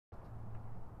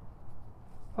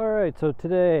Alright, so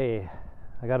today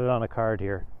I got it on a card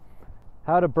here.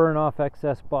 How to burn off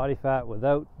excess body fat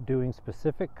without doing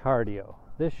specific cardio.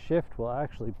 This shift will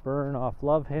actually burn off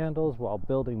love handles while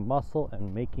building muscle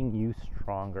and making you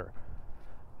stronger.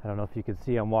 I don't know if you can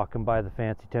see, I'm walking by the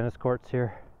fancy tennis courts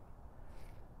here.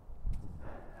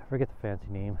 I forget the fancy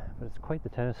name, but it's quite the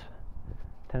tennis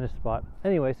spot.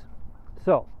 Anyways,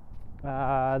 so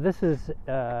this is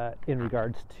in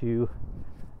regards to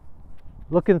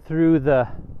looking through the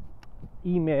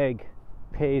eMag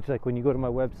page, like when you go to my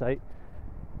website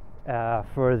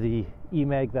for the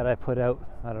eMag that I put out,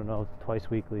 I don't know, twice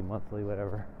weekly, monthly,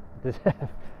 whatever.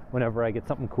 Whenever I get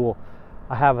something cool,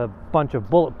 I have a bunch of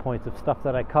bullet points of stuff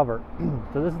that I cover.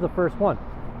 So this is the first one,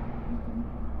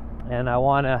 and I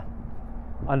want to,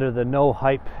 under the no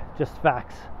hype, just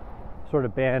facts sort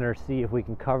of banner, see if we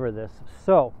can cover this.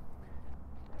 So,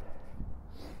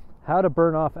 how to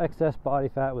burn off excess body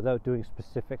fat without doing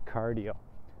specific cardio.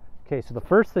 Okay, so the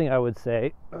first thing I would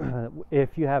say,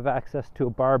 if you have access to a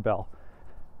barbell,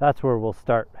 that's where we'll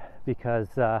start,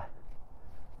 because actually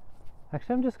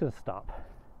I'm just going to stop.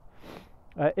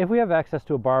 If we have access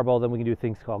to a barbell, then we can do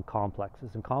things called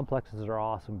complexes, and complexes are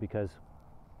awesome because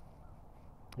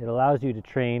it allows you to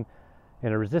train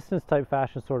in a resistance type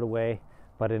fashion sort of way,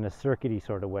 but in a circuity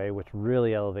sort of way, which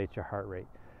really elevates your heart rate.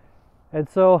 And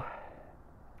so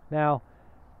now,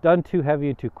 done too heavy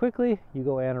and too quickly, you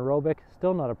go anaerobic,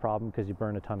 still not a problem because you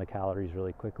burn a ton of calories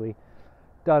really quickly.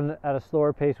 Done at a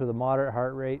slower pace with a moderate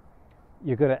heart rate,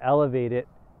 you're going to elevate it.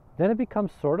 Then it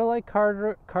becomes sort of like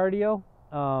cardio,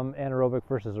 anaerobic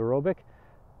versus aerobic.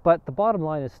 But the bottom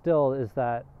line is still is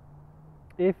that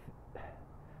if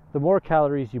the more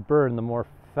calories you burn, the more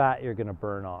fat you're going to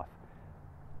burn off.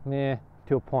 To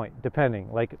a point,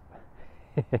 depending. Like,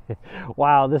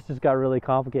 wow, this just got really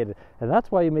complicated, and that's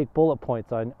why you make bullet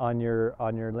points on your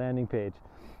landing page,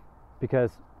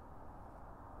 because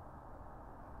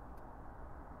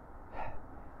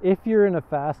if you're in a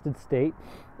fasted state,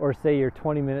 or say you're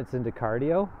 20 minutes into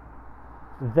cardio,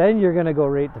 then you're going to go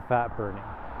right to fat burning.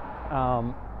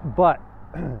 But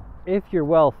if you're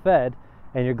well fed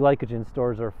and your glycogen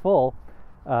stores are full,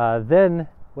 then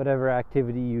whatever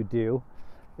activity you do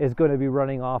is going to be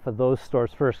running off of those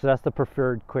stores first. So that's the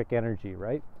preferred quick energy,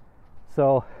 right?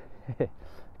 So it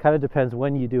kind of depends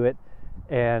when you do it,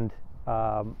 and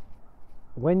how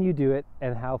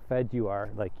fed you are.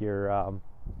 Like you're,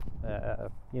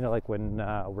 like when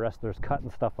wrestlers cut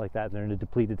and stuff like that, and they're in a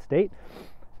depleted state,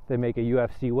 they make a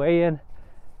UFC weigh-in,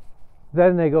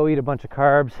 then they go eat a bunch of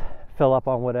carbs, fill up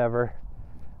on whatever.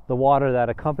 The water that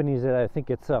accompanies it, I think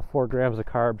it's 4 grams of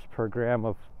carbs per gram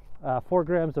of 4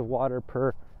 grams of water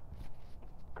per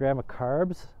gram of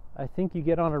carbs, I think you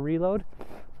get on a reload.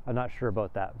 I'm not sure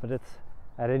about that, but it's,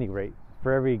 at any rate,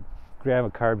 for every gram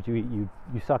of carbs you eat, you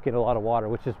suck in a lot of water,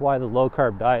 which is why the low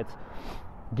carb diets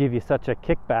give you such a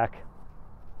kickback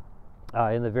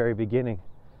in the very beginning.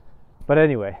 But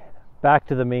anyway, back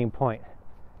to the main point: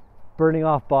 burning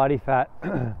off body fat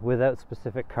without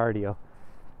specific cardio.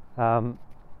 So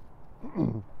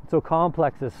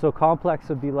complexes. So complex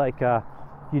would be like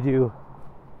you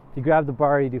grab the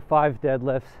bar, you do 5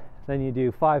 deadlifts, then you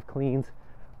do 5 cleans,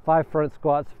 5 front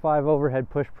squats, 5 overhead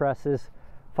push presses,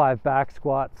 5 back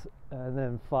squats, and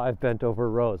then 5 bent over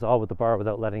rows, all with the bar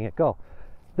without letting it go.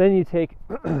 Then you take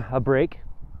a break,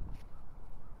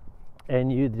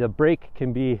 and the break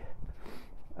can be,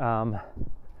 well,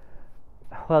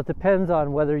 it depends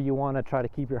on whether you want to try to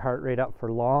keep your heart rate up for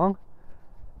long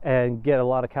and get a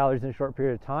lot of calories in a short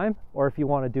period of time, or if you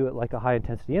want to do it like a high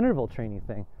intensity interval training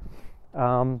thing.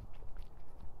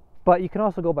 But you can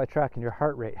also go by tracking your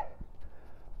heart rate.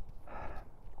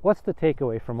 What's the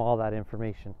takeaway from all that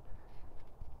information?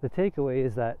 The takeaway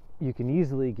is that you can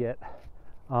easily get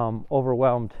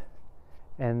overwhelmed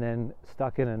and then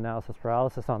stuck in analysis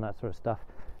paralysis on that sort of stuff,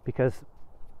 because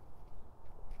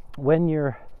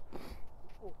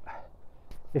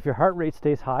if your heart rate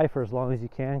stays high for as long as you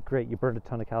can, great, you burned a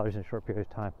ton of calories in a short period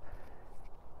of time.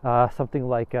 Something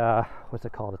like, what's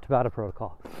it called? A Tabata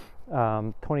protocol.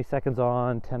 20 seconds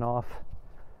on, 10 off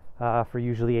for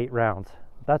usually 8 rounds.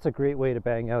 That's a great way to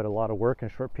bang out a lot of work in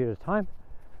a short period of time.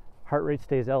 Heart rate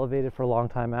stays elevated for a long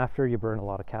time after, you burn a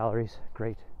lot of calories,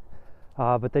 great.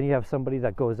 But then you have somebody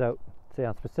that goes out, say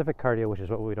on specific cardio, which is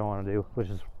what we don't want to do, which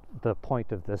is the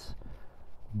point of this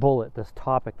bullet, this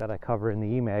topic that I cover in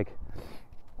the eMag.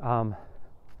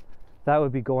 That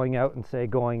would be going out and say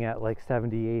going at like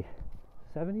 70%,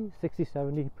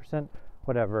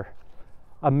 whatever.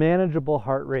 A manageable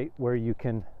heart rate where you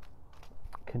can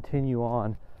continue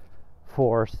on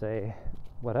for, say,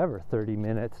 whatever, 30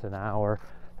 minutes, an hour.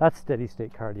 That's steady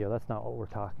state cardio. That's not what we're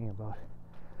talking about.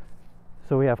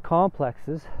 So we have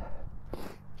complexes.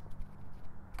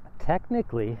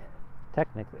 Technically,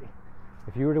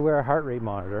 if you were to wear a heart rate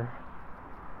monitor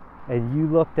and you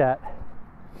looked at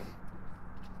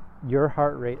your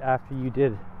heart rate after you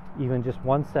did even just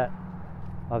one set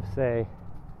of, say,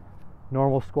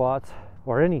 normal squats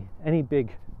or any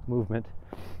big movement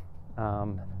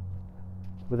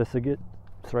with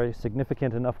a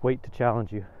significant enough weight to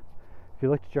challenge you, if you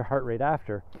looked at your heart rate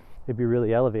after, it'd be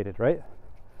really elevated, right?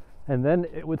 And then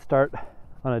it would start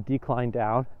on a decline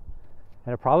down,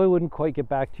 and it probably wouldn't quite get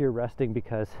back to your resting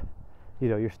because, you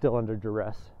know, you're still under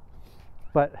duress.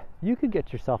 But you could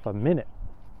get yourself a minute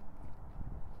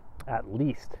at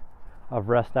least of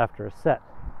rest after a set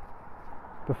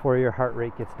before your heart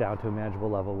rate gets down to a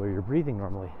manageable level where you're breathing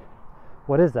normally.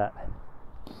 What is that?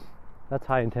 That's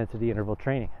high intensity interval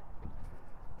training.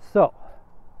 So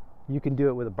you can do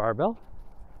it with a barbell,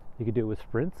 you can do it with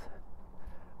sprints.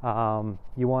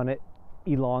 You want to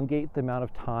elongate the amount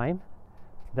of time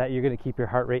that you're going to keep your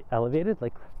heart rate elevated.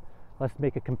 Like, let's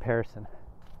make a comparison.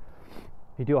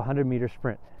 You do a 100-meter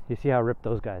sprint. You see how ripped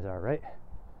those guys are, right?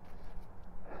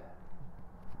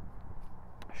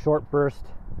 Short burst,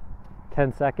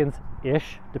 10 seconds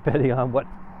ish, depending on what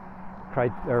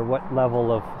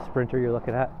level of sprinter you're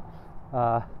looking at,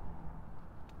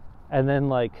 and then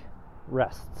like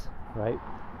rests, right?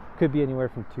 Could be anywhere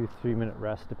from 2-3 minute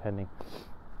rest, depending.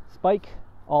 Spike,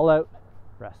 all out,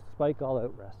 rest. Spike, all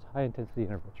out, rest. High intensity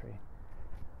interval training.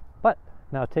 But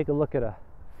now take a look at a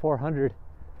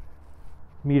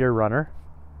 400-meter runner.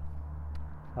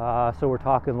 So we're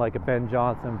talking like a Ben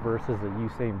Johnson versus a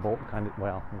Usain Bolt kind of.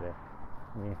 Well, I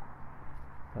mean,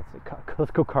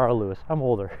 let's go Carl Lewis. I'm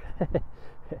older.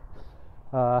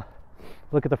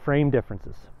 Look at the frame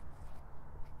differences.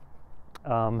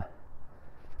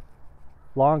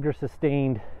 Longer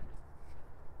sustained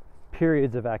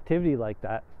periods of activity like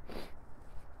that,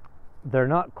 they're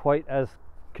not quite as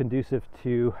conducive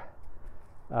to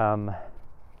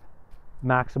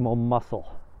maximal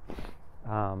muscle.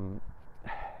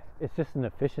 It's just an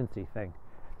efficiency thing,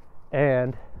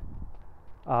 and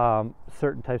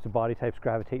certain types of body types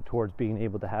gravitate towards being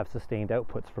able to have sustained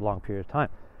outputs for long periods of time,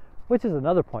 which is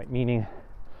another point, meaning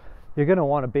you're going to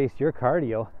want to base your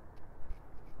cardio.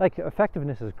 Like,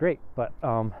 effectiveness is great, but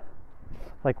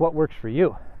like, what works for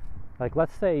you? Like,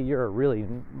 let's say you're a really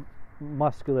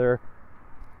muscular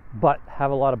but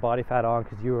have a lot of body fat on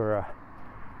because you were a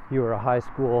high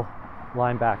school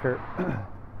linebacker,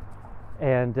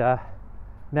 and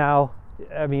now,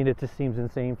 I mean, it just seems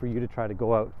insane for you to try to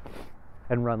go out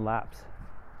and run laps.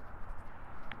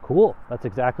 Cool, that's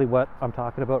exactly what I'm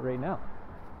talking about right now.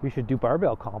 You should do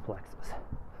barbell complexes.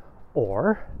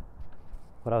 Or,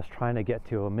 what I was trying to get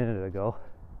to a minute ago,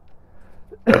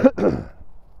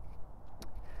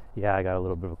 yeah, I got a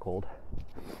little bit of a cold.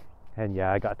 And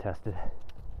yeah, I got tested.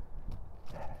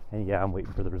 And yeah, I'm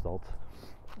waiting for the results.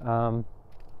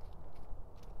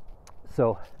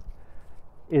 So,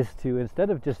 is to, instead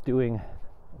of just doing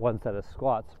one set of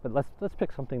squats, but let's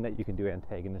pick something that you can do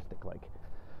antagonistic, like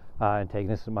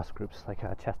antagonistic muscle groups, like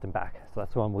chest and back. So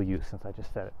that's the one we'll use since I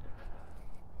just said it.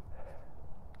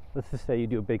 Let's just say you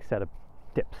do a big set of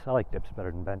dips. I like dips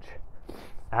better than bench.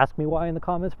 Ask me why in the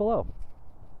comments below.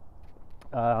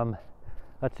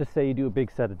 Let's just say you do a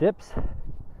big set of dips.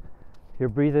 You're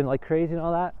breathing like crazy and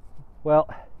all that. Well,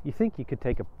 you think you could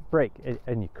take a break,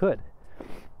 and you could.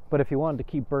 But if you wanted to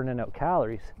keep burning out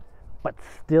calories, but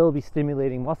still be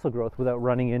stimulating muscle growth without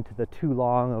running into the too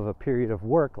long of a period of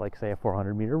work, like say a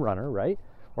 400-meter runner, right?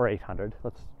 Or 800.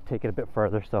 Let's take it a bit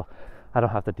further so I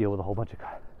don't have to deal with a whole bunch of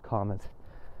comments.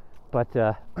 But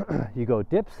you go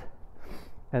dips,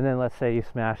 and then let's say you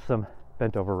smash some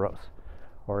bent over rows.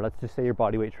 Or let's just say you're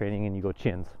bodyweight training and you go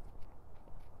chins.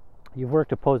 You've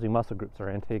worked opposing muscle groups, or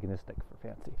antagonistic for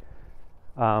fancy.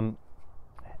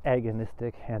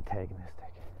 Agonistic,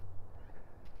 antagonistic.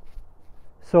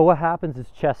 So what happens is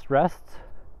chest rests,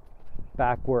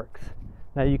 back works.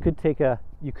 Now you could take a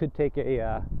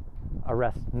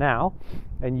rest now,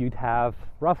 and you'd have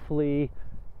roughly,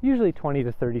 usually 20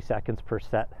 to 30 seconds per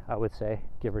set, I would say,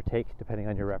 give or take, depending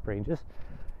on your rep ranges.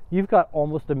 You've got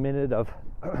almost a minute of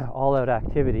all-out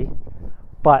activity,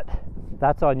 but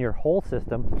that's on your whole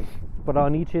system. But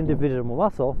on each individual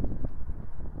muscle,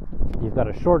 you've got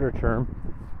a shorter term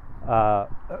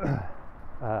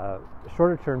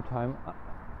time.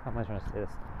 How am I trying to say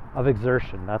this? Of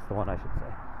exertion. That's the one I should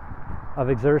say. Of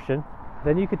exertion.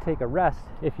 Then you could take a rest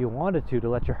if you wanted to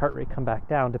let your heart rate come back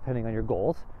down, depending on your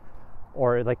goals,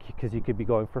 or like, because you could be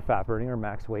going for fat burning or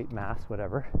max weight, mass,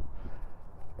 whatever.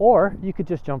 Or you could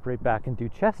just jump right back and do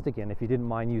chest again if you didn't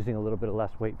mind using a little bit of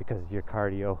less weight because of your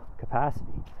cardio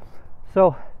capacity.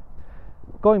 So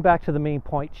going back to the main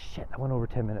point. Shit, I went over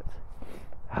 10 minutes.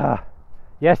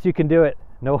 Yes, you can do it.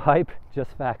 No hype,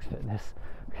 just Facts Fitness.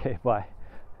 Okay, bye.